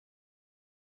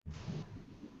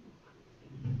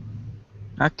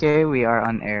Okay, we are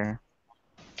on air.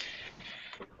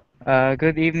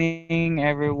 Good evening,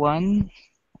 everyone.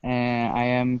 I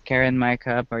am Karen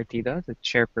Micah Partido, the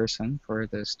chairperson for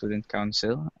the Student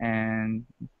Council, and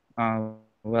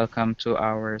welcome to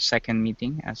our second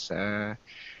meeting uh,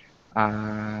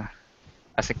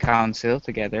 as a council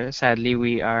together. Sadly,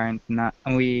 we aren't not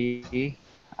we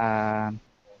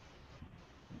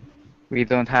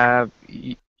don't have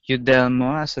Udelmo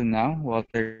as of now,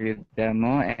 Walter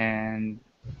Udelmo and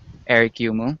Eric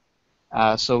Yumo.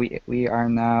 So we are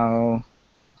now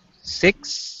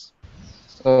six.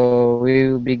 So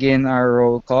we will begin our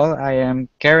roll call. I am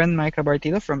Karen Micah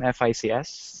Bartilo from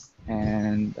FICS.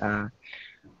 And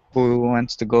who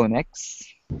wants to go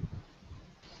next?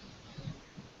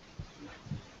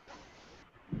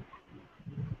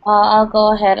 I'll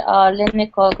go ahead. Lynn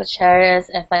Nicole Gutierrez,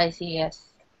 FICS.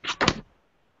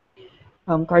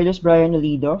 Carlos Brian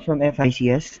Olido from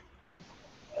FICS.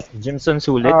 Jimson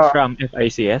Sulit Uh, from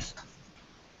FICS.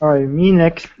 okay, me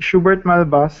next. Schubert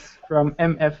Malbas from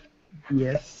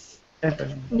MFTS.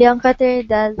 Bianca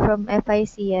Trinidad from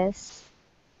FICS.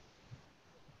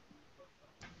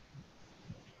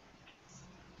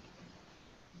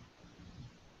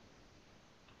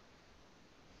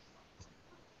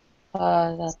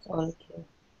 That's all. Okay.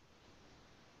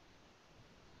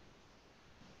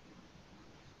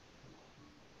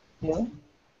 You?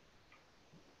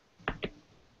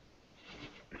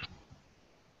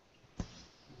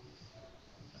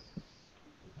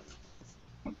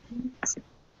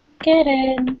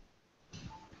 Karen.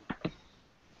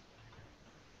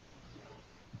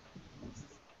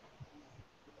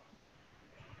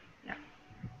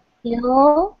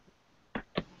 You?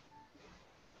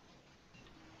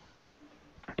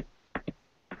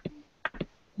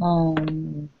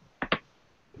 Um,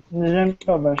 Nandiyan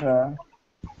pa ba siya?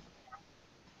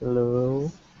 Hello,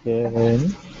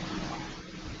 Karen.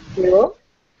 you?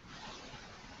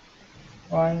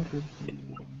 1, 2,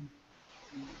 3.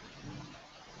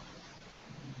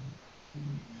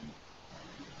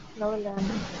 Wala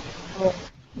na.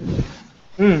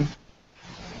 Hmm.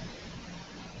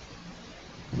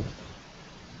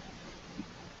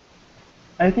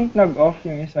 I think nag-off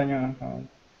yung isa niyang account.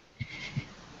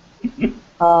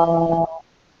 Uh,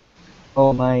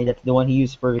 Oh my, that's the one he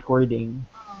used for recording.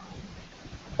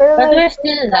 Pero but may, we're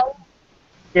still live.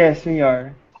 Yes, we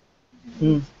are.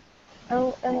 Hmm.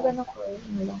 I'm gonna call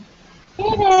na lang.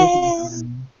 Karen.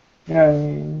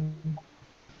 Yan.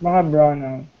 Baka brown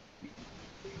out.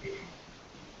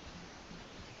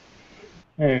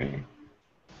 Hey.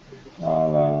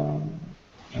 Alam.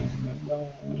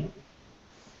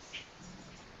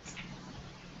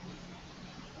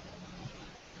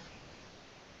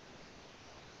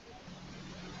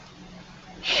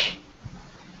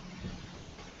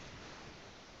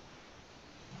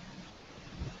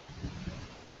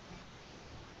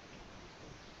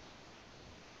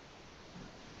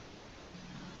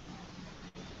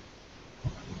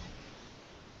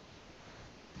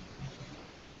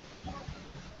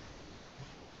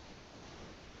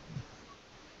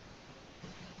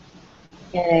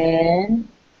 Karen.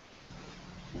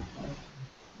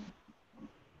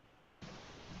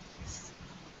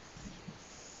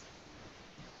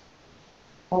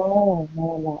 Oh,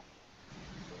 wala.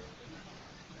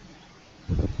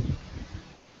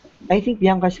 I think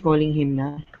Bianca's calling him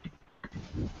na.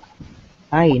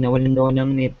 Ay, nawalan daw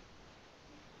ng net.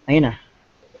 Ayun na.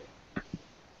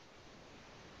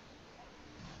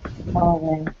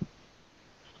 Okay.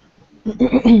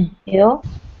 You?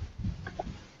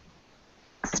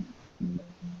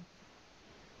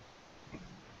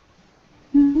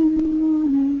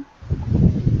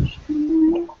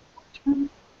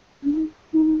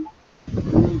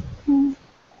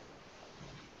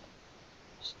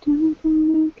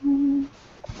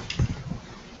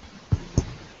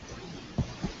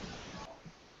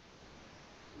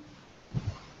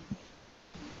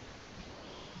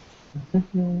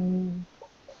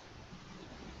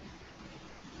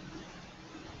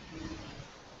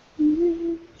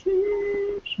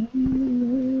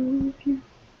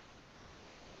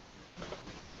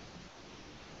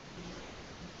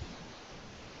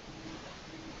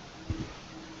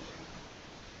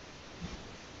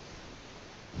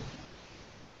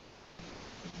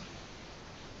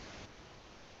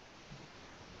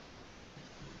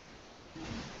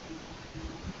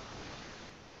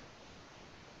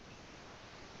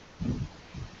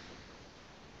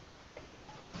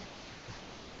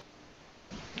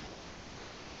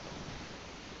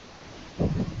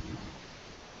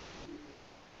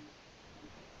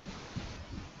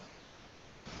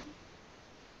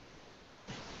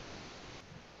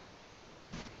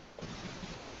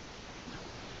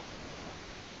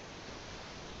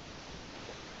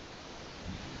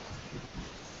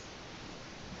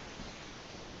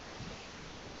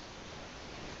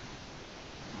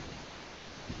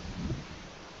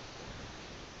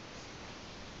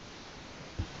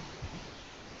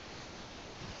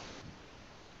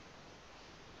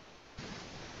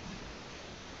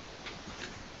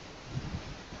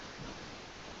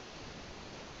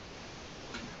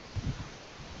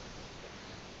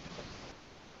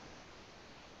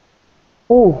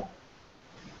 Oh!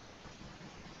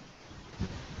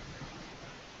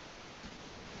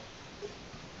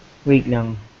 Wait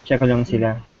lang. Check ko lang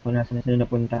sila. Kung nasa na sila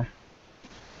napunta.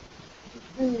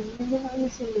 Nandiyan na kami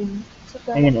si Lynn. So,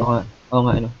 Ayan, oo nga. Oo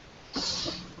nga, ano.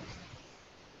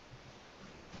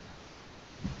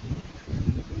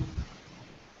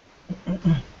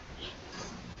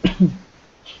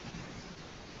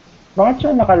 Bakit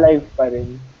siya naka-live pa rin?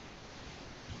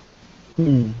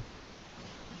 Hmm.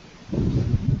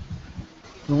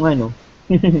 Yung ano.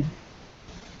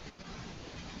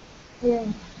 Ayan.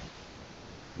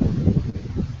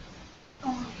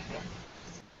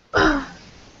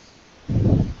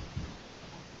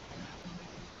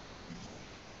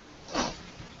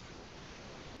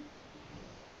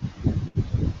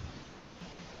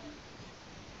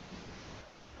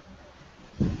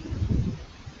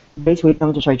 Guys, wait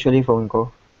lang to charge ko yung phone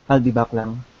ko. I'll be back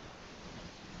lang.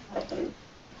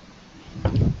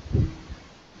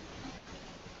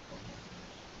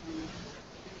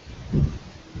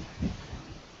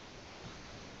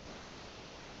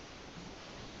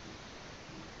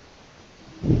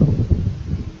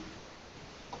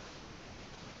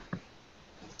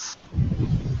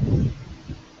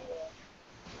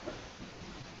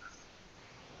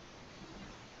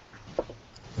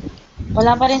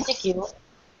 Wala pa rin si Q.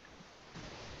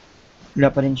 Wala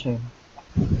pa rin siya.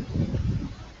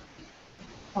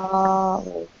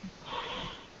 Wait.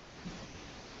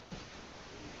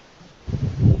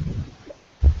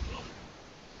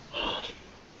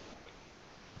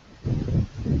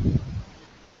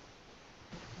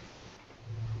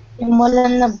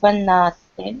 Simulan na ba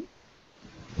natin?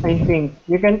 I think.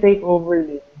 You can take over,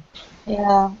 Lynn.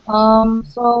 Yeah.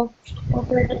 So,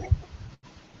 okay.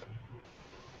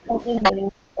 Okay, guys.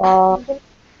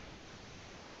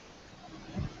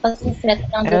 Kasi set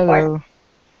ng department. Hello.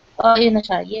 Oh, yun na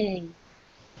siya. Yay.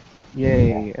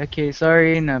 Yay. Okay,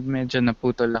 sorry na medyo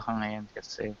naputol ako ngayon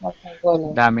kasi Okay, go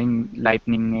lang. daming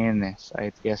lightning ngayon eh. So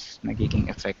I guess nagiging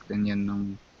effect din yun nung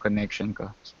connection ko.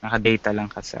 Naka-data lang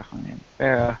kasi ako ngayon.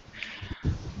 Pero,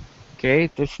 okay,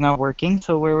 it's now working.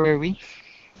 So where were we?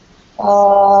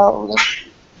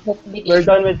 Let's We're begin.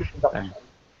 done with introduction.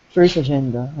 First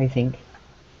agenda, I think.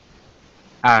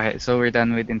 Okay, so we're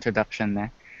done with introduction na.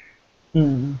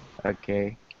 Hmm.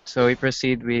 Okay. So we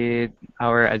proceed with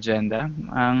our agenda.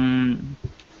 Ang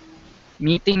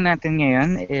meeting natin ngayon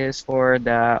is for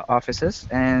the offices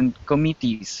and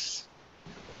committees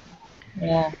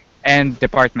Yeah. and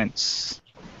departments.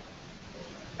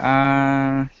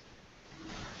 Uh,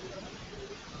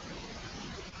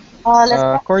 Let's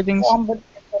start according with to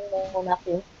ombudsman muna,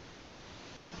 Q.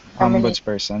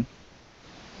 ombudsperson.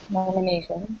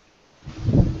 Nomination.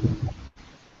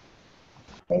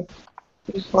 If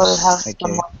people have Okay.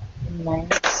 someone in mind.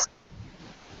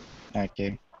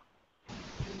 Okay.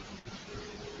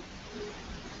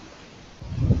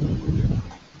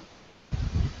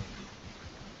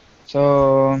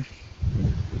 So,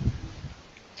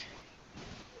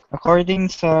 according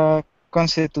sa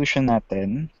constitution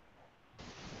natin,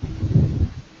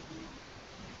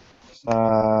 sa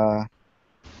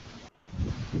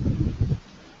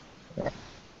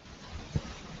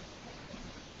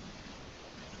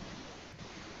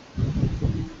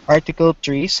Article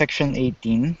 3, Section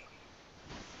 18,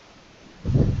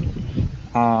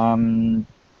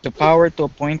 the power to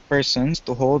appoint persons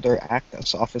to hold or act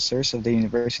as officers of the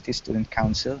University Student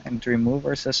Council and to remove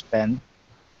or suspend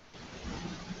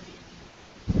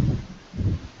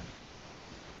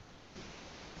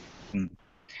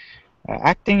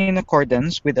acting in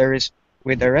accordance with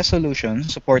with a resolution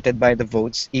supported by the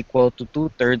votes equal to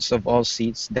two-thirds of all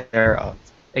seats thereof,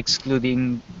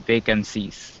 excluding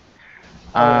vacancies.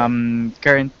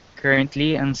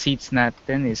 Currently, ang seats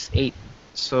natin is 8. Yes.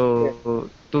 So,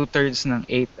 two-thirds ng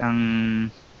 8 ang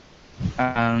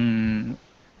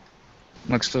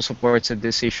magsusupport sa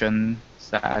decision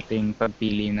sa ating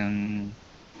pagpili ng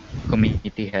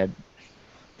committee head.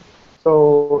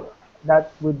 So, that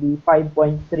would be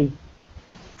 5.3.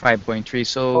 5.3.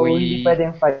 So, So, hindi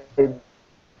pwedeng 5.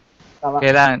 Tama.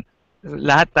 kailangan,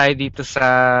 lahat tayo dito sa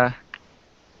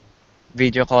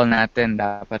video call natin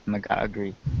dapat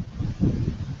mag-agree.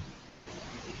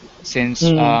 Since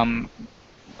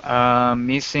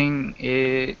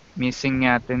missing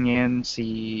natin ngayon si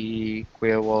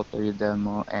Kuya Walter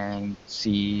Delmo and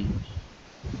si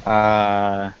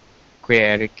Kuya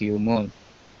Eric Yumol.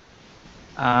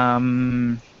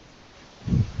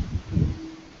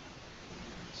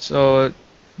 So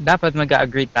dapat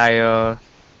mag-agree tayo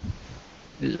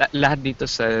lahat dito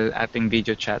sa ating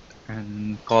video chat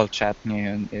and call chat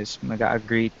ngayon is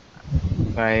mag-agree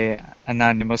by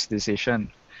anonymous decision.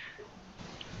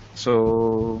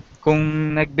 So,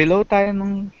 kung nag-below tayo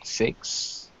ng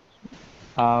 6,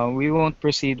 we won't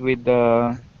proceed with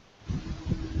the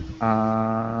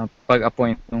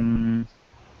pag-appoint ng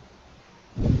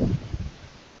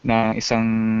isang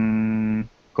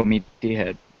committee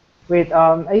head. Wait,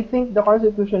 I think the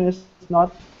Constitution is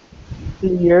not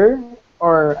clear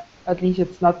or at least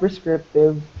it's not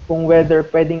prescriptive kung whether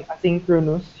pwedeng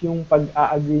asynchronous yung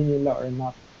pag-a-agree nila or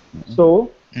not.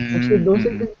 So, should those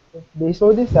Mm-mm. if they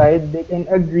so decide, they can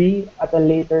agree at a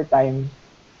later time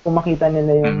kung makita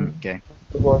nila yung Okay.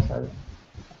 proposal.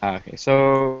 Okay. So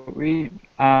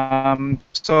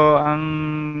ang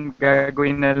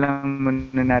gagawin na lang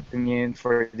muna natin ngayon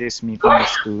for this meeting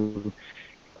is to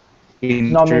Nominate.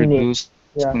 introduce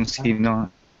kung Yeah. sino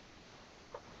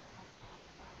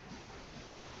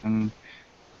ang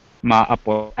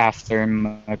ma-appoint after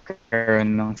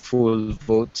magkaroon ng full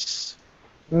votes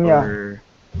Yeah. for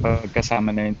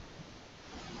pagkasama na yun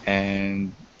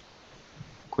and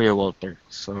Kuya Walter.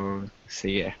 So,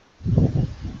 sige.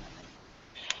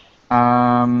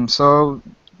 So,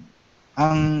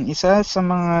 ang isa sa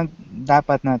mga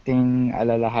dapat nating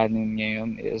alalahanin ngayon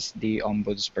is the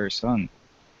ombudsperson.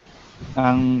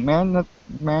 Ang meron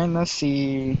na si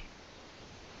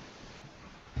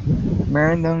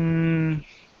meron ng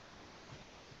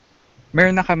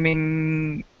meron na kaming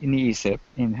iniisip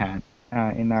in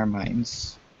our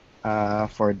minds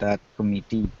for that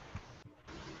committee.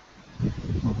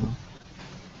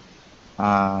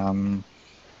 Um,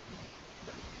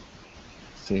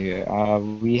 sige,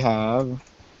 we have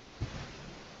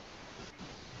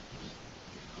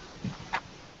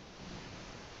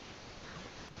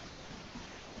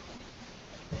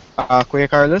Kuya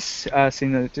Carlos,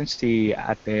 sino ito? Si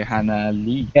Ate Hannah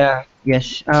Lee. Yeah,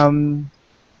 yes.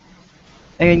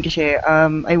 Ayun kasi,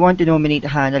 I want to nominate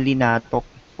Hannah Linatok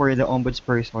for the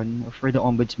ombudsperson or for the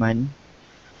ombudsman.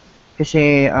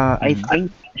 Kasi I Mhm.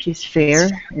 think she's fair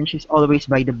and she's always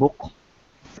by the book.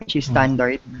 She's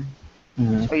standard.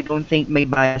 Mhm. So I don't think may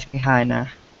bias kay Hannah.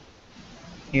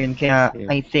 Yun, kaya Sige.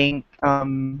 I think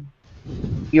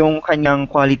yung kanyang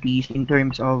qualities in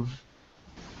terms of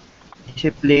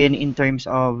discipline, in terms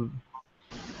of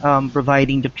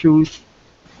providing the truth,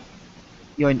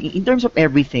 yun, in terms of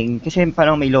everything, kasi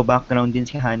parang may low background din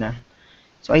si Hannah.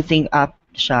 So I think apt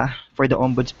siya for the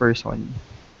ombudsperson.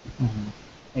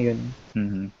 Ayun.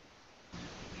 Mhm.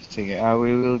 Sige,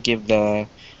 we will give the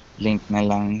link na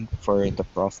lang for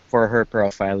her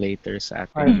profile later sa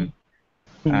Alright. ating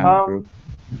group. Um,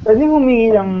 pwedeng humingi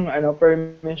ng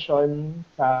permission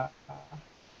sa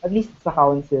at least sa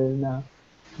council na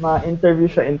ma-interview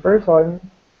siya in person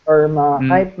or Mm,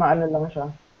 kahit maano lang siya,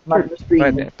 Sure,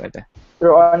 screen. pwede.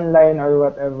 through online or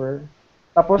whatever.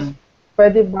 Tapos, Mm.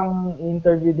 pwede bang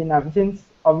interview din namin since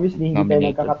obviously hindi tayo Nominated.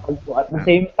 nagkakatagpo at the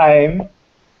same time.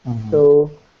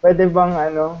 So, pwede bang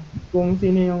kung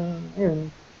sino yung, yun,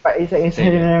 paisa-isa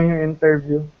Sige. na lang yung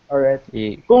interview. Alright.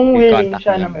 I- Kung willing i-contact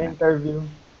siya na na lang na. ma-interview,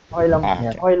 Okay.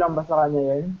 okay lang ba sa kanya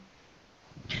yun?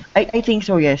 I think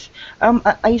so, yes.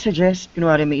 I suggest,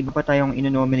 kunwari may iba pa tayong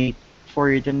inonominate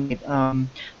for tonight.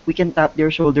 We can tap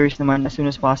their shoulders naman as soon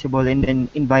as possible and then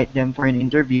invite them for an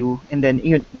interview. And then,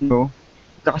 yun,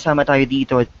 kakasama tayo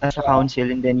dito as a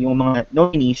council and then yung mga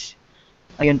nominees,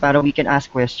 ayun, para we can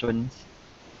ask questions.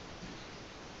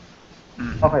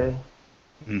 Okay.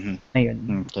 Mhm. Ayun.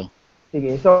 Okay.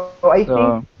 Sige. So, I So,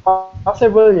 think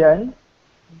possible yan.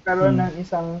 Magkaroon Mm. ng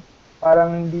isang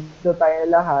parang dito tayo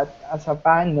lahat as a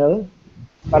panel.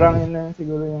 Parang yun na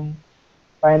siguro yung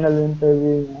final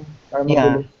interview niya para Yeah.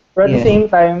 mabilis. Pero at the Yes. same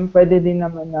time, pwede din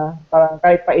naman na parang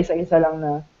kahit pa isa-isa lang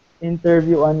na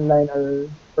interview online or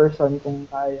person kung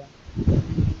kaya.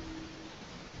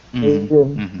 mhm. Ayun.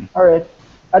 Mhm. Alright.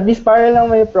 At least para lang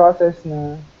may process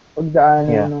na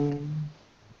pagdaanan Yeah. ng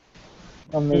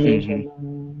Mhm. nomination ng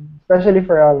especially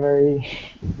for a very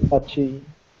touchy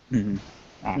Mhm.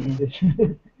 Ah, Mm-mm.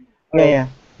 position. Yeah, yeah.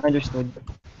 Understood.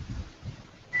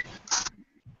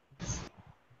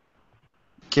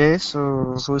 okay,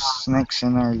 so who's next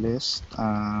in our list?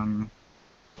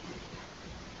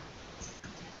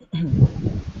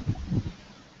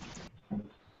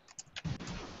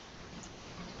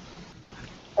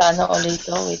 Sana ulit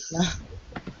ito. Wait na.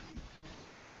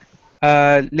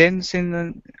 Lynn,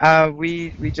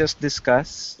 we just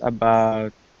discussed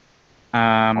about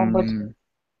Ombudsman. um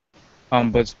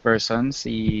ombudsperson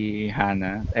si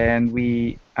Hannah, and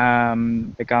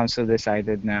the council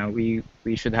decided now we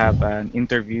should have an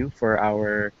interview for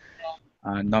our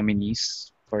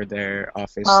nominees for their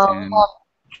office Um, and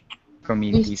please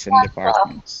committees and ask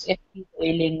departments. if he's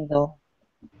willing though.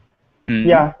 Hmm?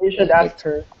 Yeah, you should If ask it's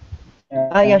her.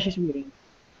 Ah, yeah, Yeah. she's willing.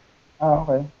 Ah,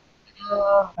 okay.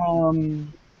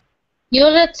 Um, You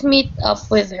let's meet up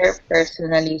with her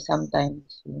personally sometime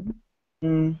soon.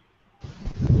 mm,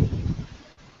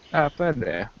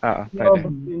 Pwede. No, Pwede.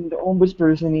 but in the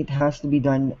ombudsperson, it has to be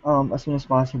done as soon as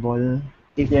possible.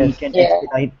 If we yes. can Yeah.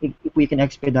 expedite, if we can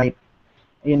expedite,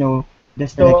 you know, the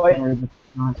So selection or the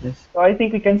process. so I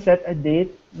think we can set a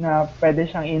date na pwede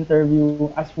siyang interview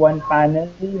as one panel,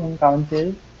 yung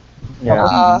council. Tapos, Yeah.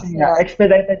 Mm-mm. yun nga, Yeah.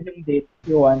 expedited yung date if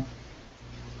you want.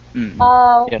 Mm-mm.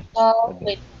 Yes. Pwede.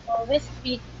 Wait. For this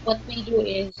week, what we do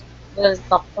is we'll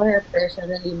talk to her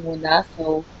personally muna.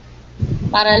 So,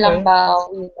 para lang Okay. ba,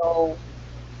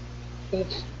 if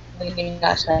willing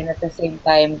nga siya and at the same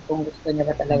time kung gusto niya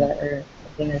ba talaga or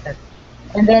something like that.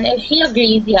 And then if she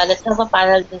agrees, yeah, let's have a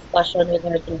panel discussion with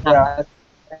her through Yeah. Hangouts.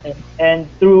 Right. And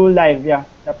through live, yeah.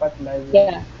 Dapat live yun.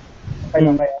 Yeah. Okay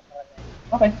lang Mm. kaya.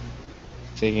 Okay.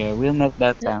 Sige, we'll note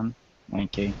that down.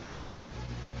 Okay.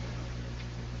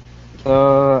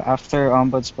 So after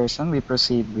ombudsperson, we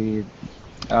proceed with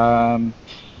um,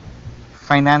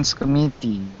 finance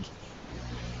committee.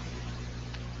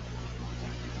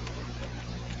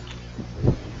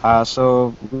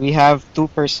 So we have two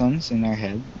persons in our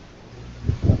head.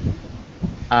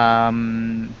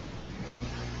 Um,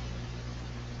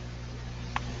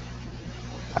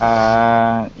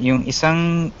 yung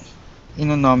isang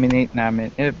ino-nominate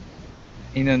namin,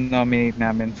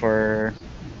 for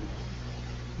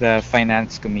the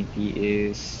finance committee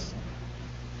is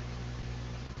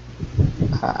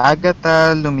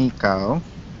Agatha Lumikaw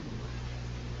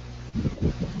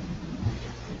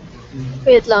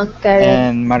Wait lang, Karen.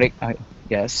 and Marie.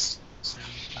 Yes.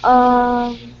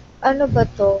 Ano ba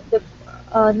to?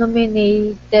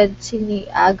 Nominated si ni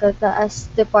Agatha as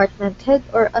department head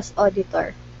or as auditor?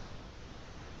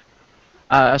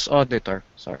 As auditor.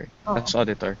 Sorry, Oh, as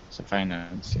auditor sa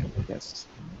finance. Yeah. Yes.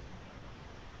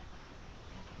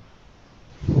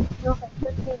 okay.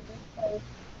 Continue. Sorry.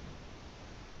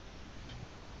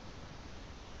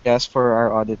 Yes, for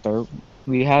our auditor,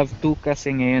 we have two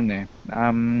kasi ngayon eh.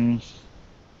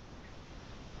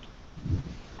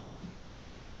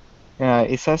 Yeah,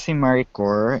 isa si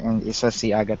Maricor and isa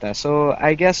si Agatha. So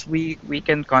I guess we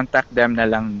can contact them na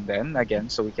lang then again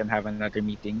so we can have another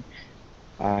meeting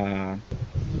uh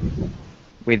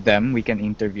with them. We can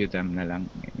interview them na lang.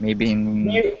 Maybe Do in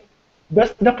you,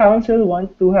 does the council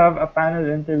want to have a panel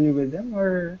interview with them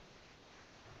or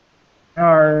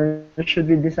should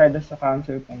we decide as a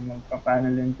council kung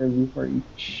magpa-panel interview for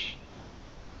each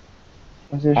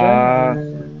position uh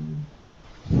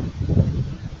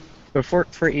or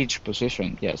for each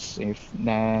position, yes. If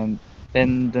then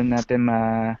doon natin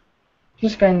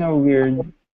just kind of weird.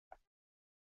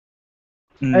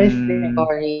 I think mm,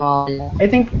 Sorry, Paula. I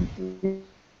think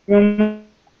yung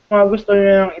mga gusto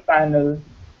nilang i-panel,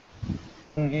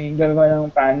 gagawa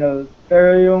ng panel.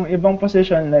 Pero yung ibang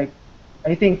position like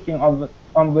I think yung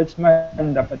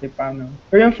ombudsman dapat i-panel.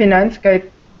 Pero yung finance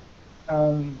kahit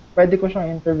pwede ko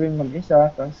siyang interview mag-isa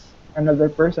tapos another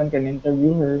person can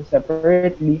interview her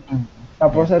separately. Mm.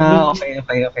 Tapos Yeah. at least Okay,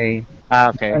 okay, okay.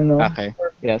 okay, ano okay.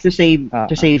 Yes. To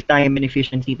save time and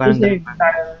efficiency, to parang save ganun.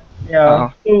 time. Yeah. Oo.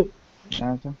 So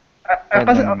Okay.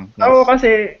 Kasi, Pwede naman. ako Yes. kasi,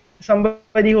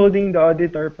 somebody holding the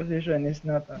auditor position is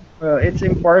not, well, it's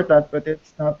important, but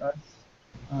it's not as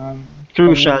um,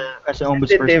 Crucial as an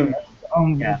sensitive ombudsperson. as the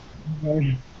Yeah.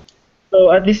 ombudsman.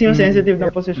 So, at least yung Mm. sensitive na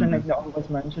position Mm-mm. like the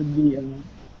ombudsman should be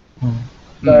Mm.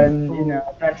 done in a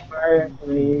transparent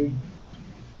way.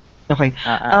 Okay.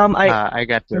 I I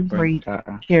got your I'm point.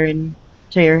 sorry, Sharon,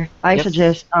 Chair. I Yes.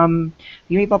 suggest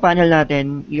yung ipapanel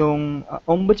natin yung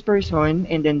ombudsperson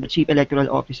and then the chief electoral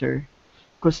officer,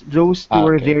 because those two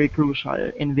are Okay. very crucial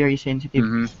and very sensitive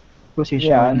Mm-hmm.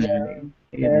 Yeah, positions. Mm-hmm.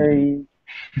 they're Ayun. very,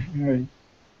 very,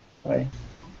 okay.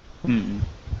 Mm-hmm.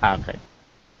 Okay.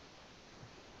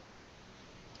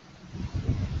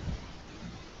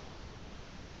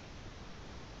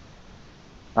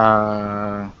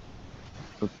 Uh,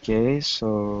 okay.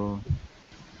 So,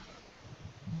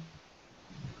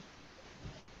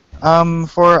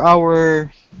 for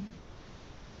our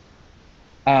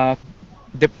uh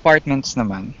departments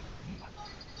naman,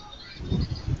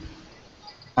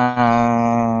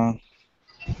 uh,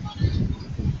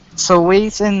 so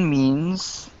ways and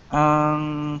means,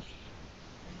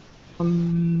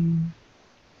 Um,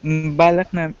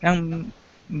 ang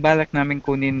balak namin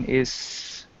kunin is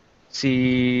si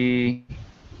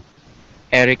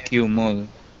Eric Yumol.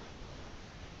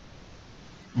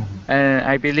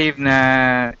 I believe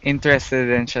na interested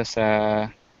din siya sa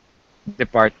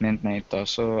department na ito.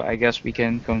 So I guess we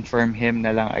can confirm him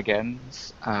na lang again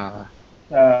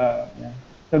Yeah,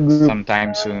 sa group.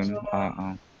 sometime So, soon.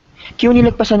 Q,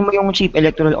 nilagpasan mo yung Chief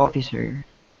Electoral Officer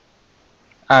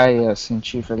Ah, yes, yung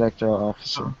Chief Electoral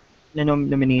Officer. na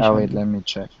Ah, wait, nomination. let me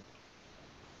check.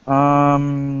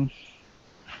 Um,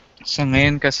 sa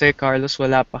ngayon kasi, Carlos,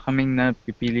 wala pa kaming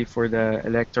napipili for the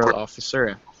electoral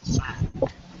officer.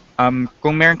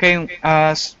 Kung meron kayong,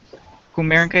 kung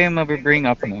meron kayong mabibring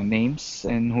up, no, names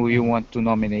and who you want to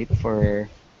nominate for,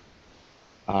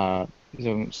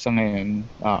 so, sa ngayon,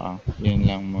 yun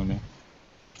lang muna.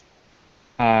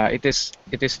 It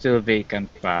is still vacant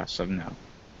pa as of now.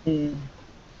 Mm.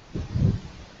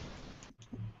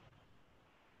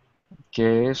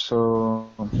 Okay, so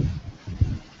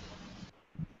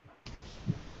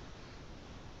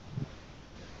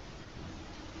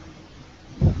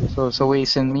sa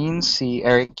Ways and Means, si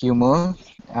Eric Yumul.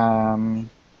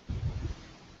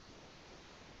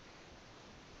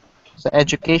 Sa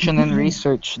Education and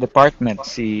Research Department,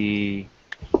 si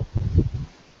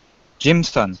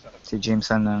Jimson. Si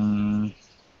Jimson ang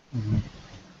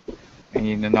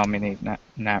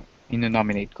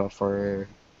ino-nominate ko for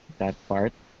that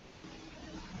part.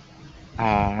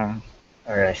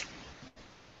 Alright.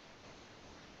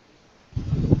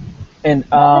 And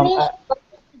Nomination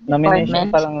nomination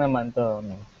department. pa lang naman to,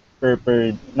 no? Per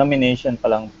nomination pa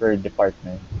lang per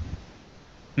department.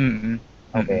 Mm-mm,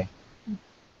 mm-mm, Okay.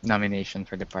 nomination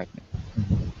for department.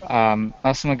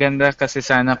 Mas maganda kasi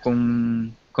sana kung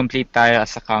complete tayo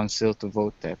as a council to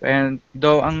vote it. And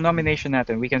though ang nomination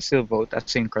natin, we can still vote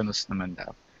asynchronous naman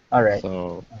daw. Alright.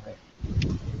 So, Okay.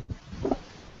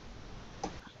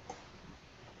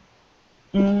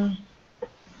 Mm,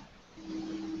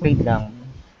 wait lang.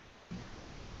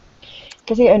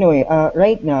 Kasi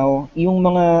right now, yung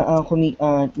mga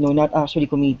no, not actually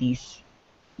committees,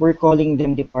 we're calling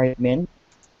them department.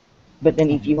 But then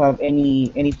if you have any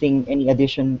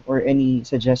addition or any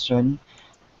suggestion,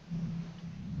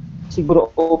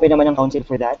 siguro open naman ang council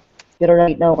for that. Pero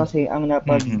right now kasi ang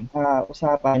mhm,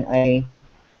 usapan ay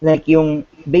like yung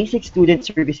basic student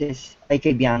services ay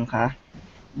kay Bianca,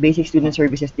 basic student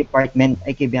services department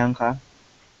ay kay Bianca.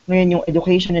 Ngayon yung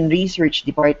education and research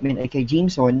department ay kay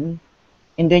Jameson,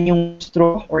 and then yung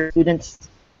STRO or students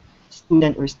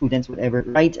whatever,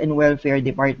 rights and welfare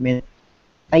department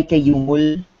ay kay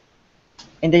Yumul.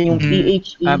 And then yung mm,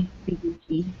 PHE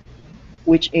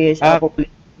which is ah,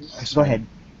 population. Go sorry. ahead.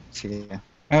 Sige.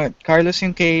 Carlos,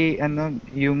 yung kay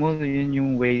Yumul, yun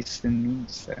yung Ways and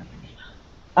Means.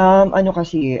 Ano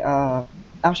kasi,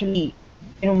 actually,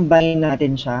 pinumbayin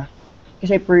natin siya.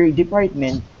 Kasi per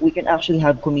department, we can actually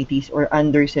have committees or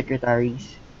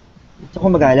undersecretaries. So,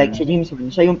 kumbaga, like si Jameson,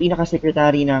 siya yung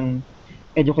pinaka-secretary ng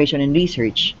Education and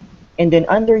Research. And then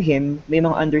under him, may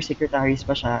mga undersecretaries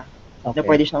pa siya na Okay.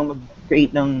 pwede siyang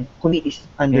mag-create ng committees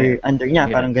under niya,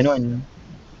 parang Yes. ganon.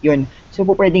 Yun. So,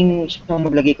 po pwedeng siyang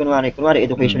maglagay, kunwari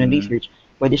Education and Mm, Research,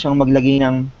 pwede siyang maglagay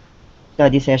ng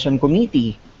study session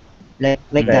committee, like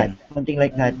that, mm, something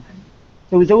like that.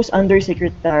 So those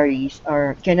undersecretaries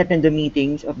can attend the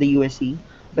meetings of the USC,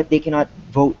 but they cannot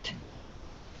vote.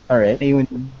 Alright. Ayun.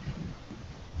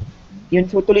 Yun,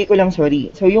 so tuloy ko lang,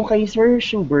 sorry. So yung kay Sir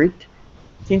Schubert,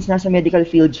 since nasa medical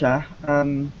field siya,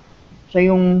 siya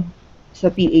yung sa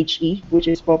PHE, which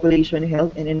is Population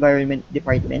Health and Environment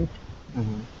Department.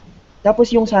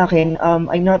 Tapos yung sa akin,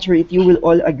 I'm not sure if you will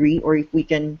all agree or if we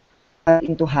can cut it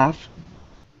into half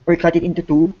or cut it into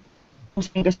two. Yung sa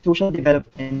akin kasi Social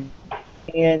Development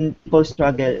and People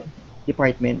Struggle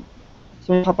Department.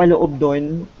 So nakapaloob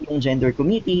doon yung Gender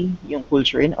Committee, yung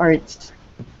Culture and Arts.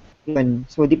 Yun.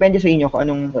 So depende sa inyo kung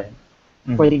anong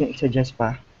pwede nyo i-suggest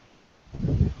pa.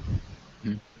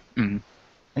 mm.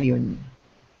 Ayun.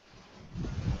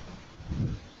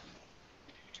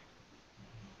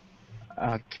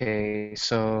 Okay,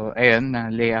 so ayun, na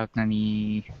layout na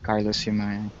ni Carlos yung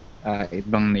mga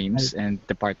ibang names and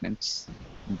departments.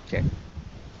 Okay.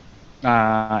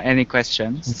 Any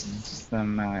questions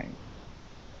from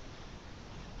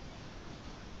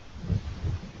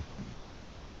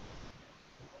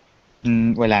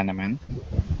wala naman.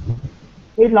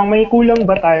 Wait lang, may kulang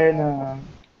ba tayo na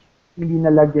hindi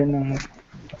nalagyan ng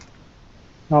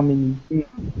nominee?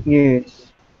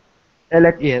 Yes.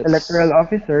 Yes. Electoral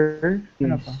officer,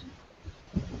 ano Yes. pa?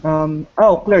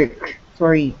 Clerk.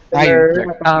 Sorry. Ayun,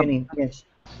 Clerk. clerk. Yes.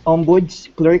 Ombuds,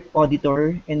 clerk,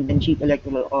 auditor, and then chief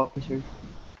electoral officer.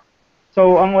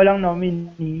 So, ang walang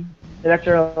nominee,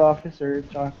 electoral officer,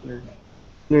 tsaka clerk.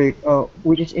 Clerk,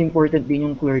 which is important din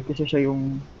yung clerk kasi siya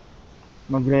yung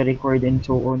magre-record and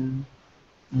so on.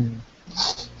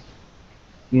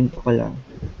 Yun pa pala.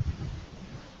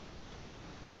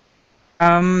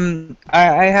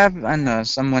 I have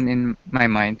someone in my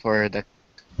mind for the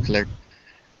clerk.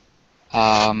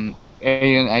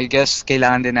 Yun, I guess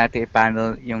kailangan din natin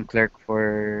i-panel yung clerk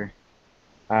for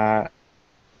uh,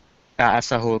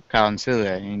 as a whole council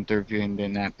interviewin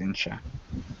din natin siya.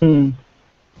 Hmm.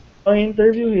 Ang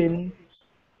interviewin,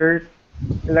 clerk,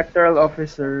 electoral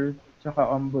officer, tsaka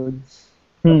ombuds.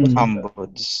 Tapos Hmm. isa.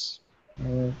 Ombuds.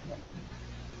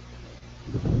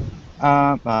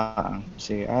 Uh,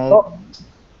 Sige. oh,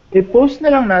 i-post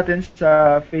na lang natin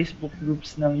sa Facebook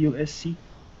groups ng USC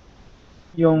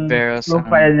yung Veros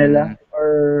profile nila ang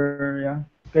or yeah,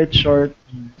 kahit short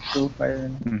profile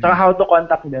nila. Tsaka mhm. how to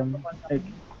contact them. Like,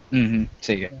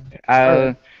 Sige.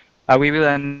 alright. We will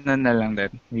ano na lang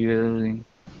din. We will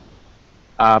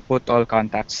put all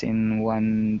contacts in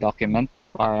one document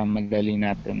para madali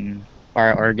natin,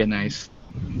 para organized.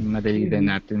 Madali din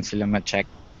Sige. natin sila ma-check.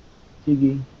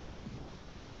 Sige.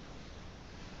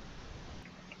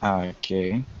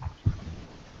 Okay.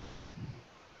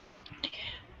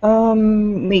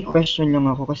 May question lang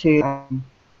ako kasi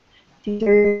si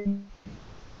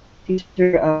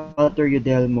Sir, Walter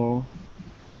Udelmo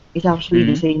is actually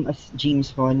the Mhm. same as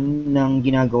Jameson ng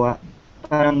ginagawa.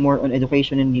 Parang more on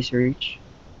education and research.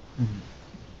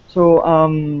 So,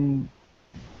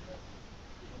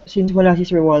 since wala si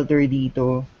Sir Walter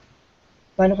dito,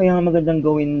 paano kaya magandang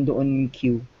gawin doon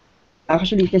Q?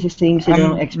 Actually, kasi same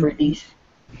sila ng expertise.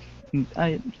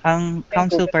 Ang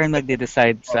council pa rin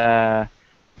magde-decide sa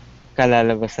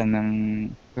kalalabasan ng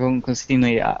kung sino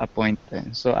i-appoint.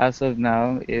 So as of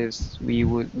now is we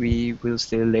will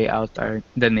still lay out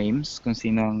the names kung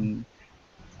sino ang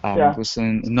Yeah. gusto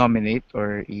nominate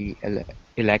or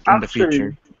elect in the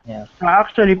future.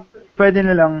 Actually, Yeah. pwede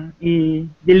na lang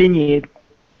i-delineate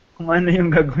kung ano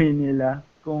yung gagawin nila.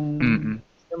 Kung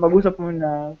mag-usap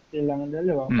muna silang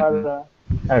dalawa para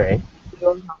Alright. you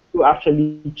don't have to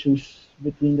actually choose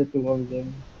between the two of them.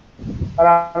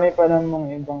 Marami pa namang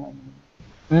ibang ano.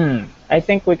 I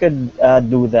think we could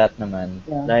do that naman.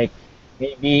 Yeah. Like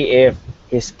maybe if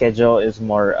his schedule is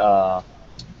more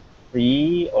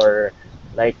free, or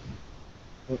like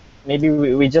maybe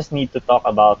we just need to talk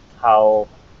about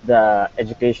how the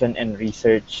education and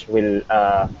research will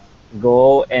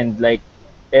go, and like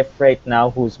if right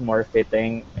now who's more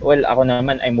fitting. Well, ako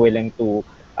naman, I'm willing to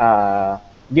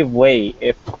give way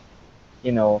if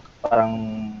parang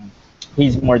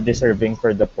he's more deserving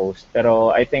for the post.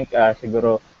 Pero I think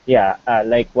siguro, yeah,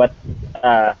 like what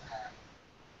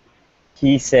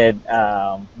he said,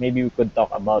 maybe we could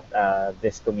talk about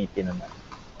this committee naman.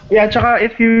 Yeah, tsaka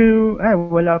if you,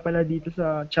 wala pala dito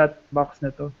sa chat box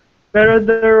na to. Pero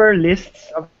there are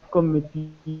lists of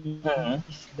committees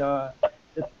that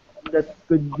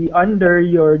could be under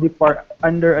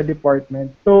a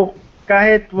department. So,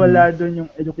 kahit wala doon yung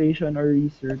education or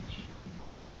research,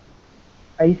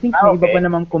 I think may iba pa Okay.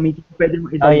 namang committee pwede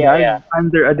mo Yeah, yeah. idagdag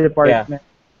under a department.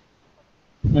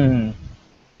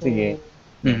 Sige.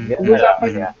 Mhm. Ganun na lang. Pag-usapan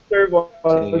Yeah. ni Sir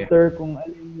Walter kung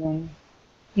alin yung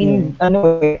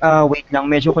Wait lang,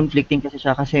 medyo conflicting kasi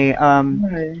siya kasi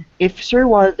okay. if Sir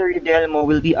Walter Delmo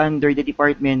will be under the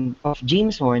Department of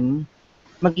Jameson,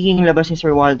 magiging labas ni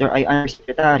Sir Walter ay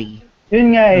undersecretary.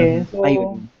 Yun nga eh. So,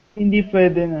 Ayun. hindi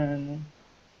pwede na ano.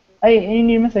 Ay,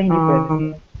 hindi naman sa hindi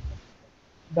pwede.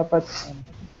 Dapat,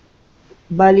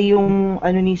 Bali yung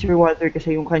ano ni Sir Walter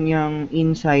kasi yung kanyang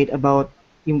insight about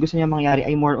yung gusto niya mangyari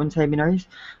ay more on seminars,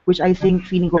 which I think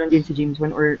feeling ko lang din si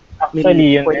Jameson or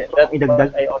Actually, yun, pwede ko that's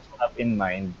idagdag. what I also have in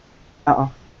mind. Oo.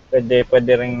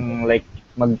 Pwede ring like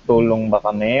magtulong ba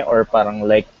kami, or parang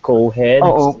like co-heads,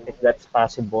 Oo. if that's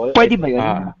possible. Pwede ba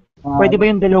yun? Pwede ba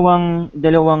yung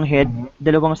dalawang head,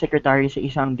 dalawang secretary sa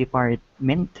isang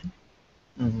department?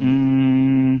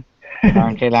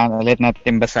 Kailangan ulit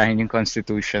natin basahin yung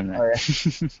constitution.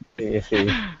 Sige.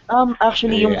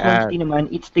 Actually, yung consti naman,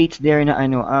 it states there na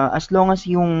as long as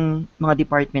yung mga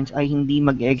departments ay hindi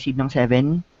mag-exceed ng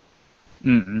 7,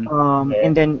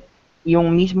 and then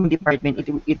yung mismo department,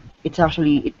 it's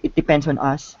actually, it depends on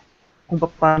us kung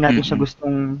paano natin siya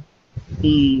gustong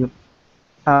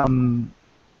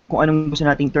kung anong gusto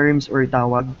nating terms or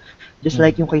tawag. Just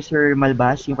like yung kay Sir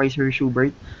Malbas, yung kay Sir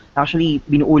Schubert. Actually,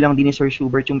 binuulang din ni Sir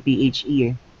Schubert yung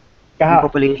PHE yung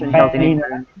Population Health and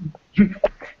Environment.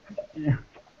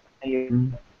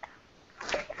 Ayun.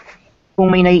 Kung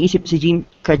may naiisip si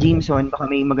Jameson, baka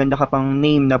may maganda ka pang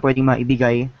name na pwedeng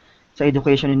maibigay sa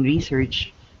education and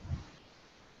research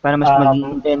para mas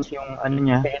maging intense yung ano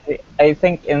niya. I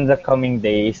think in the coming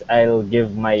days, I'll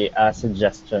give my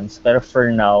suggestions. Pero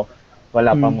for now,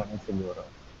 wala pa muna siguro.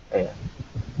 Ayan.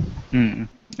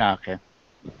 Okay.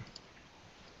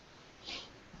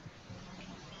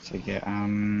 Sige,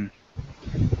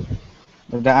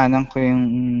 dadaanan ko yung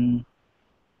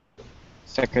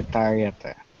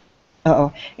secretariat.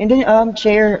 Oo. And then,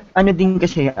 Chair, ano din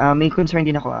kasi, may concern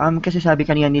din ako. Kasi sabi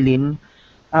kanina ni Lynn,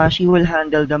 she will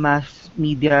handle the mass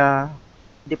media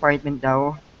department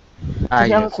daw. Ah,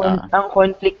 Kasi yes. ang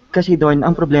conflict kasi doon,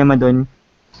 ang problema doon,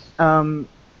 um,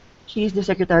 she is the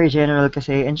Secretary General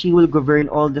kasi and she will govern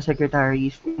all the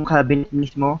secretaries, yung cabinet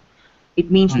mismo. It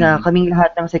means na Mm, kaming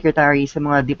lahat ng secretaries sa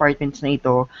mga departments na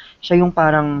ito, siya yung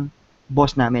parang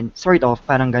boss namin. Sort of,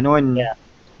 parang ganun. Yeah.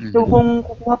 So mhm, kung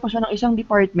kukuha pa siya ng isang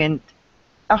department,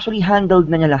 actually handled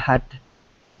na niya lahat.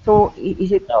 So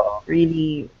is it Oo.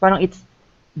 really, parang it's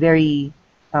very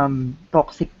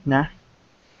toxic na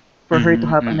for her to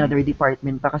mhm, have mm, another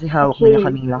department pa kasi hawak na niya Actually,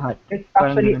 kaming lahat. it's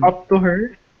Parang actually ganun. up to her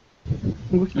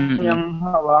kung gusto mm. niyang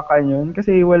hawakan yun.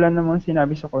 Kasi wala namang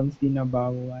sinabi sa consti na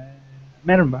bawal.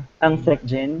 Meron ba? Ang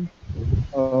SecGen,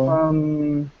 Oo.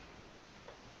 um,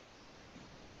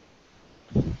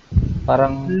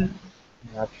 Parang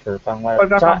not sure. Tsaka,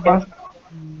 Pagkakabas.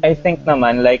 I think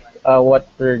naman, like, what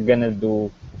we're gonna do,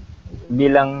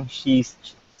 bilang she's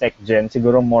SecGen,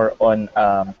 siguro more on,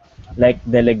 like,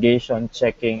 delegation,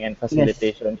 checking, and yes,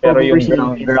 facilitation. Pero yung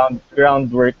overseeing, yes.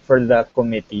 groundwork for the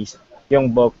committees, yung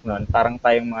bulk nun, parang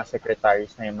tayong mga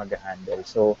secretaries na yung mag-handle.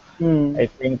 So, Hmm. I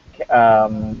think,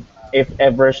 if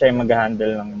ever siya yung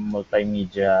mag-handle ng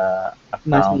multimedia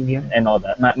Mass account media. and all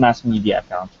that, mass media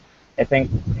account, I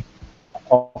think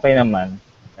okay naman,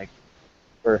 like,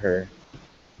 for her.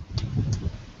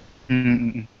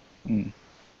 Mm, mm.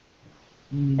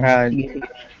 Sige, Uh, sige.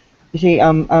 Kasi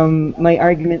my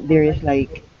argument there is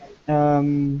like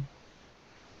um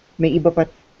may iba pa,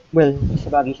 well,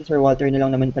 sabagay si Sir Walter na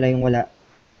lang naman pala yung wala.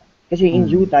 Kasi in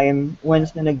due Mm. time,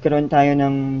 once na nagkaroon tayo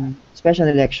ng special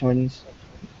elections,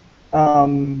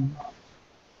 um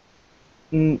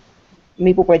mm,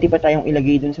 may pupwede pa tayong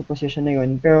ilagay dun sa position na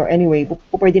yun. Pero anyway,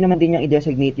 pupwede naman din niyang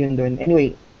i-designate yun dun.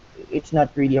 Anyway, it's not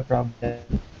really a problem.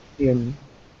 Yun.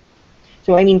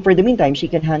 So I mean, for the meantime, she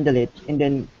can handle it. And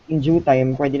then, in due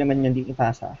time, pwede naman niya din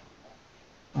ipasa.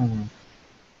 Mm.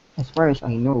 As far as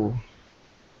I know.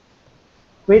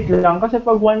 Wait lang, kasi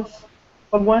pag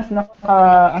once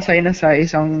naka-assign na sa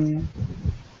isang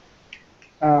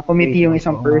Wait committee yung lang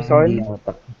isang po, hindi person,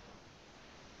 yata.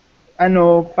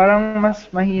 parang mas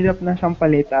mahirap na siyang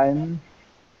palitan.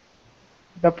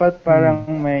 Dapat Hmm. parang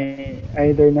may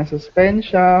either na suspend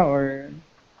siya or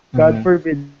God Mhm.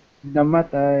 forbid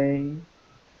namatay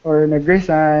or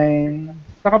nag-resign.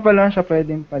 Saka pa lang siya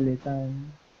pwedeng palitan.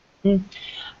 Hmm.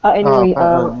 oh, Anyway,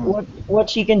 parang, what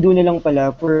she can do na lang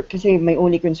pala for kasi my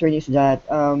only concern is that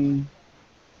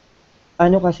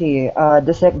ano kasi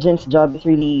the SecGen's job is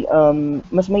really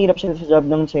mas mahirap siya sa job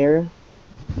ng chair.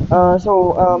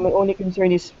 So my only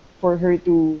concern is for her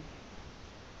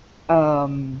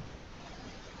um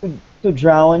to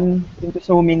drown into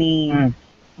so many Mm.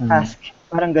 Mhm. tasks.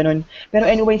 Parang ganun. Pero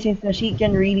anyway, since na she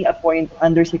can really appoint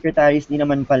undersecretaries din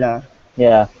naman pala,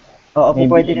 Yeah, oo, po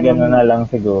maybe pwede gano'n namang, na lang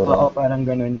oo, siguro. parang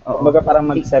ganun, oo. Kumbaga parang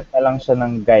I- mag-set na lang siya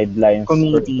ng guidelines for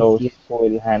Committees, those yes. who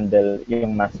will handle yung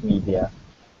mass media.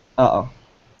 Oo.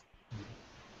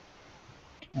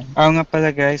 nga pala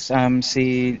guys, si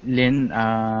Lynn,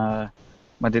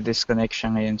 madidisconnect siya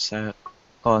ngayon sa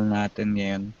call natin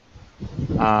ngayon.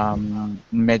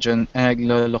 Medyo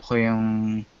nagloloko yung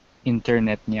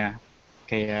internet niya.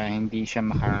 Kaya hindi siya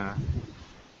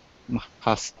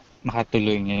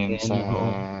makatuloy ngayon Ayan, sa oo.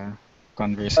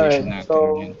 conversation Alright, natin so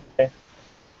ngayon.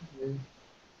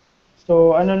 so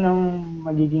ano nang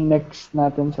magiging next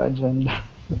natin sa agenda?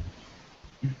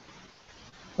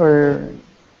 Or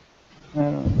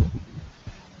ano?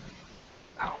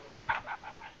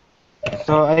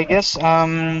 So I guess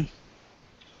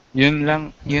yun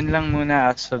lang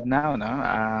muna as of now, no?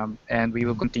 And we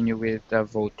will continue with the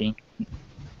voting.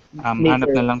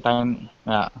 Hanap na Later. lang tayo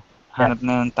Yeah. hanap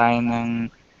na lang tayo ng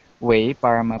way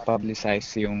para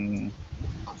ma-publicize yung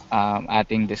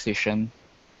ating decision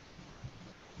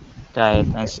kahit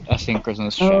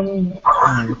asynchronous siya. Mm,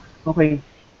 okay.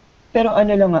 Pero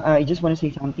ano lang, I just wanna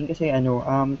say something kasi ano,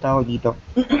 tawag dito.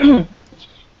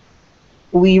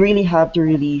 We really have to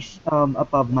release a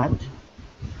PubMat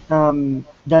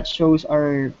that shows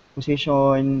our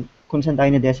position, kung saan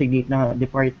tayo na-designate na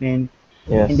department,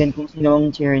 and Yes. then kung sino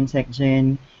ang chair and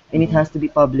secgen, and it Mhm. has to be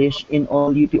published in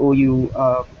all UPOU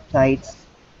sites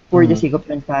for the Mhm. sake of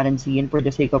transparency and for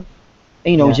the sake of,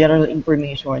 Yeah. general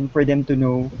information for them to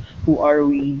know who are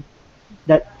we,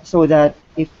 that so that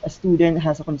if a student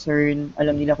has a concern,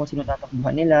 alam nila kung sino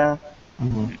tatakbuhan nila.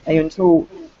 Mhm. Ayun, so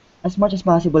as much as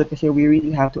possible kasi we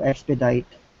really have to expedite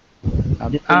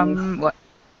Um, the um, things. wa-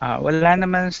 wala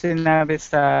naman sinabi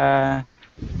sa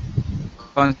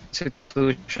Constitution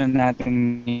constitution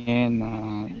natin ngayon na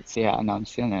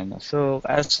i-announce yun, ano. So,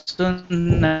 as soon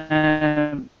na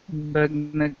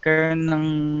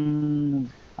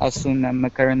as soon na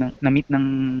na-meet ng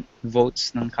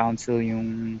votes ng council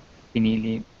yung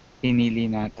pinili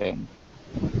natin,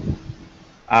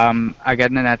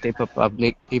 agad na natin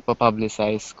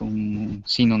ipapublicize kung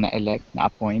sino na-elect,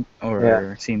 na-appoint, Yeah. or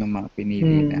sino mga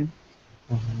pinili na.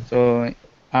 Mhm. So,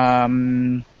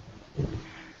 um,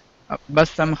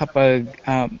 basta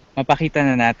mapakita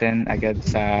na natin agad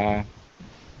sa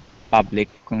public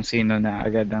kung sino na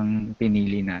agad ang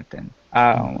pinili natin.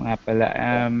 Oo nga pala,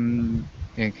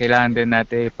 kailangan din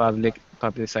natin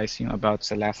publicize yung about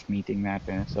sa last meeting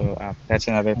natin. So, that's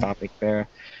another topic there.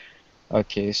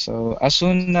 Okay, so as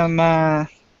soon na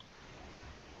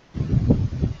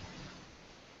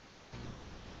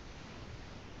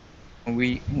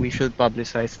we should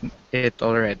publicize it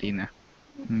already na.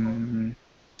 Mm,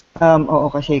 Oo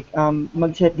kasi,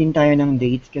 mag-set din tayo ng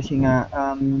dates kasi nga,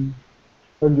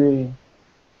 Agree.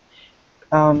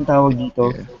 tawag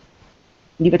dito, yeah,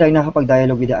 hindi pa tayo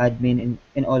nakapag-dialogue with the admin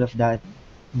and all of that.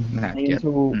 Mhm. not Ayun, yet.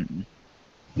 so,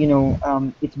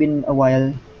 it's been a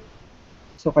while.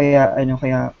 So,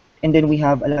 and then we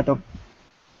have a lot of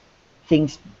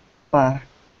things pa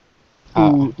Ah,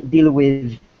 to deal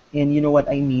with, and you know what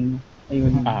I mean.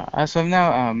 Ayun. as of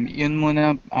now, yun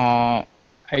muna,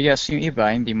 I guess yung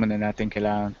iba, hindi muna natin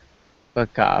kailangan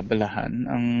pagkaabalahan.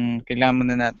 Ang kailangan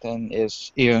muna natin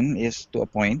is to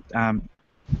appoint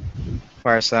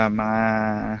para sa mga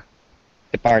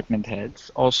department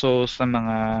heads, also sa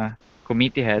mga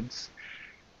committee heads,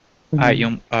 Mhm.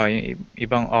 yung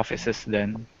ibang offices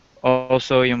din.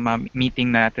 Also yung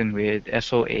meeting natin with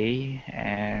SOA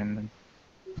and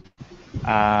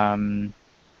um,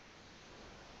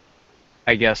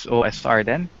 I guess OSR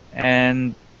din,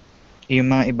 and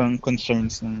yung mga ibang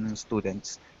concerns ng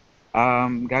students.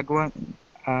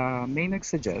 May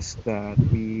nag-suggest that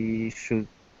we should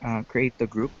create a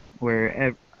group where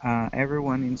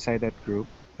everyone inside that group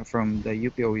from the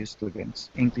UPOU students,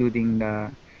 including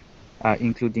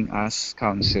us,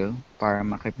 council, para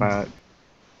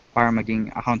maging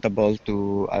accountable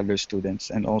to other students,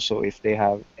 and also if they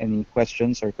have any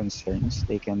questions or concerns,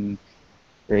 they can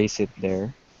raise it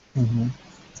there. Mhm.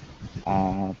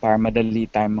 Para madali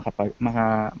tayong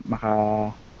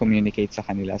maka-communicate sa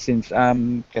kanila, since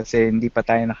kasi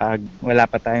wala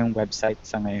pa tayong website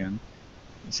sa ngayon,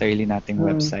 sarili nating Mm.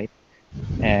 website,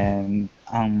 and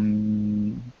ang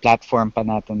platform pa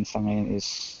natin sa ngayon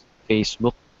is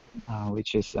Facebook,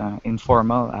 which is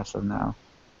informal as of now.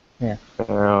 Yeah.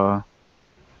 Pero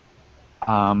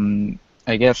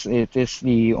I guess it is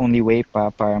the only way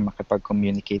para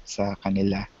makipag-communicate sa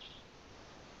kanila.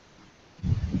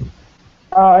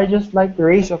 I just like to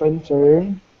raise a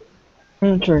concern.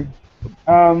 Sure.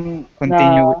 Na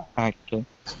Continue. Okay.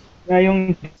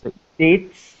 yung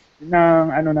dates ng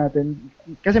ano natin.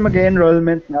 Kasi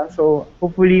mag-enrollment na. So,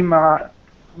 hopefully,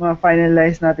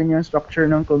 ma-finalize natin yung structure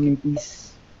ng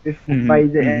committees by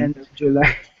the Mhm. end of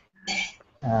July.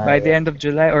 By the Yeah. end of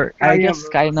July, or I Kaya guess ba?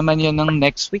 kaya naman yun ng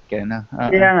next week, eh, no?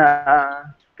 Kaya nga, Ah,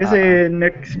 kasi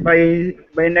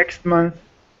by next month,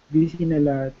 busy na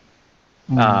lahat.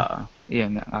 Mhm.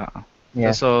 yun,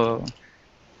 Yeah. so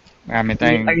marami Are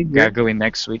tayong you there? gagawin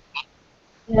next week.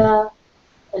 Yeah.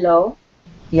 Hello?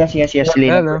 Yes, Lynn.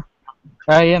 Hello.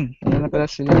 Yan. Ayan na pala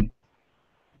si Lynn.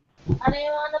 Ano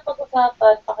yung mga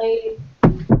napag-usapan?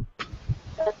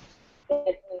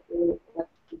 Get me to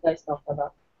what you guys talked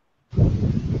about.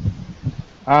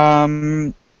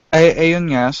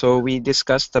 Ayun nga, so we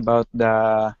discussed about the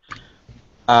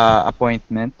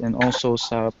appointment, and also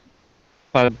sa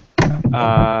pag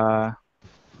uh,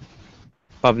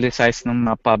 publicize ng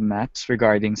mga PubMats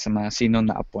regarding sa mga sino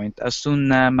na-appoint. As soon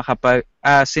na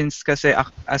since kasi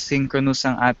asynchronous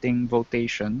ang ating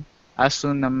votation, as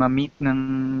soon na ma-meet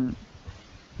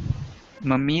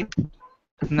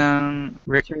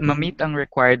ma-meet ang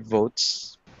required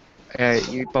votes,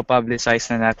 ipapublicize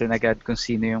na natin agad kung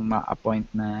sino yung ma-appoint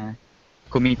na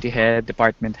committee head,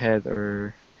 department head,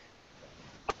 or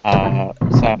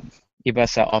sa iba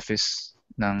sa office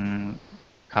ng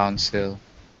council.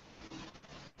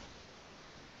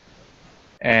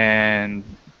 And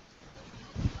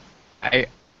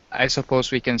I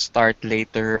suppose we can start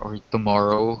later or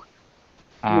tomorrow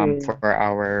Yeah. for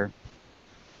our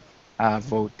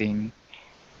voting.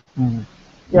 Mhm.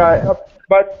 Yeah,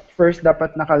 but first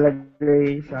dapat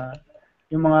nakalagay sa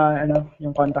yung mga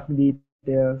yung contact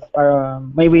details para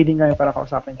may waiting kami para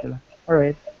kausapin sila.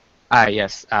 Alright.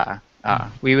 Yes.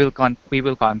 We will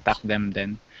contact them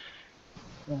then.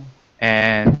 Yeah.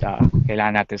 And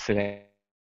kailangan natin sila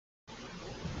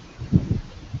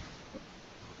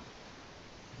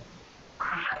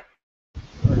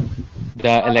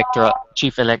the electoral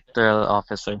chief electoral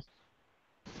officer.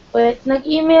 But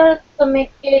nag-email kami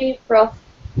kay Prof.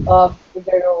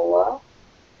 Figueroa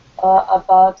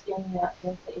about yung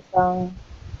sa isang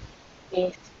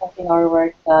case na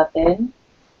pinorward natin.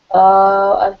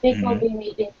 I think we'll Mhm. be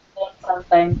meeting them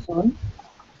sometime soon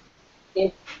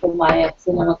if pumayag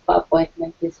sila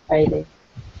magpa-appointment this Friday.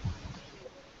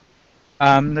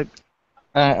 Nag,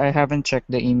 I haven't checked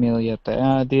the email yet.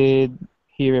 Did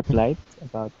he reply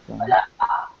about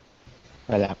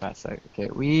wala pa. So, okay.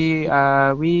 We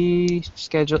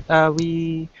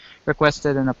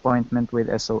requested an appointment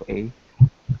with SOA.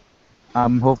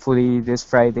 Hopefully this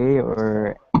Friday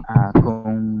or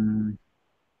kung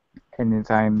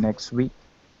anytime next week.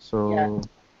 Yeah. So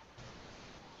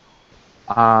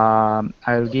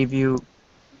I'll give you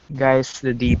guys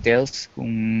the details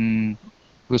kung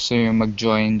gusto nyo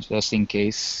mag-join just in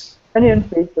case. Ano yun,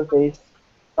 face-to-face?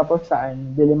 Tapos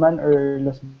saan? Diliman or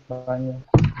Los Baños?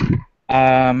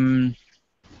 Um,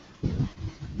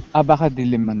 baka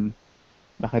Diliman.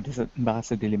 Baka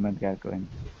sa Diliman gagawin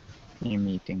yung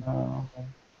meeting. Okay.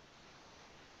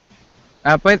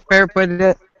 Pero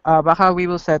pwede, baka we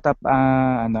will set up,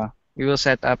 we will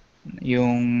set up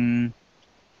yung,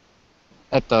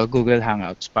 Google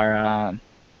Hangouts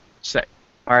sa,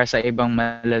 para sa ibang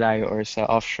malalayo or sa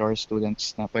offshore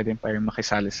students na pwede pa rin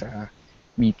makisali sa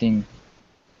meeting.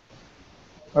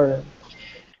 Or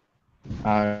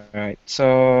Alright,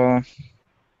 so,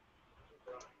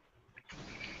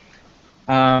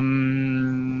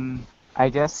 I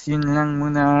guess yun lang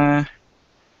muna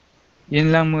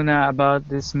about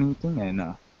this meeting,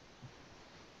 no?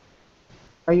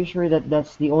 Are you sure that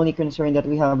that's the only concern that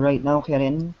we have right now,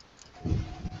 Karen?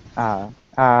 Ah,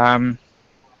 um,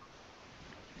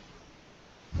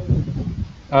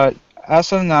 uh,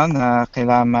 as of now na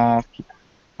kailangan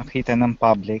makita ng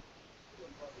public.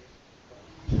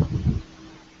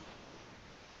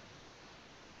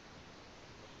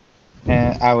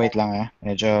 Wait lang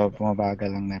medyo bumabagal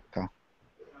lang net ko.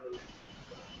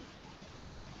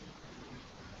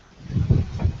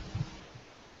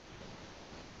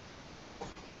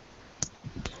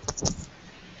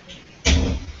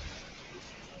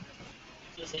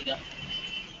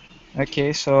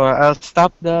 Okay, so I'll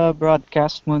stop the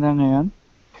broadcast muna ngayon.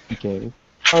 Okay.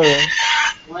 alright.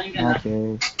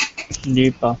 Okay. Hindi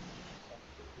pa.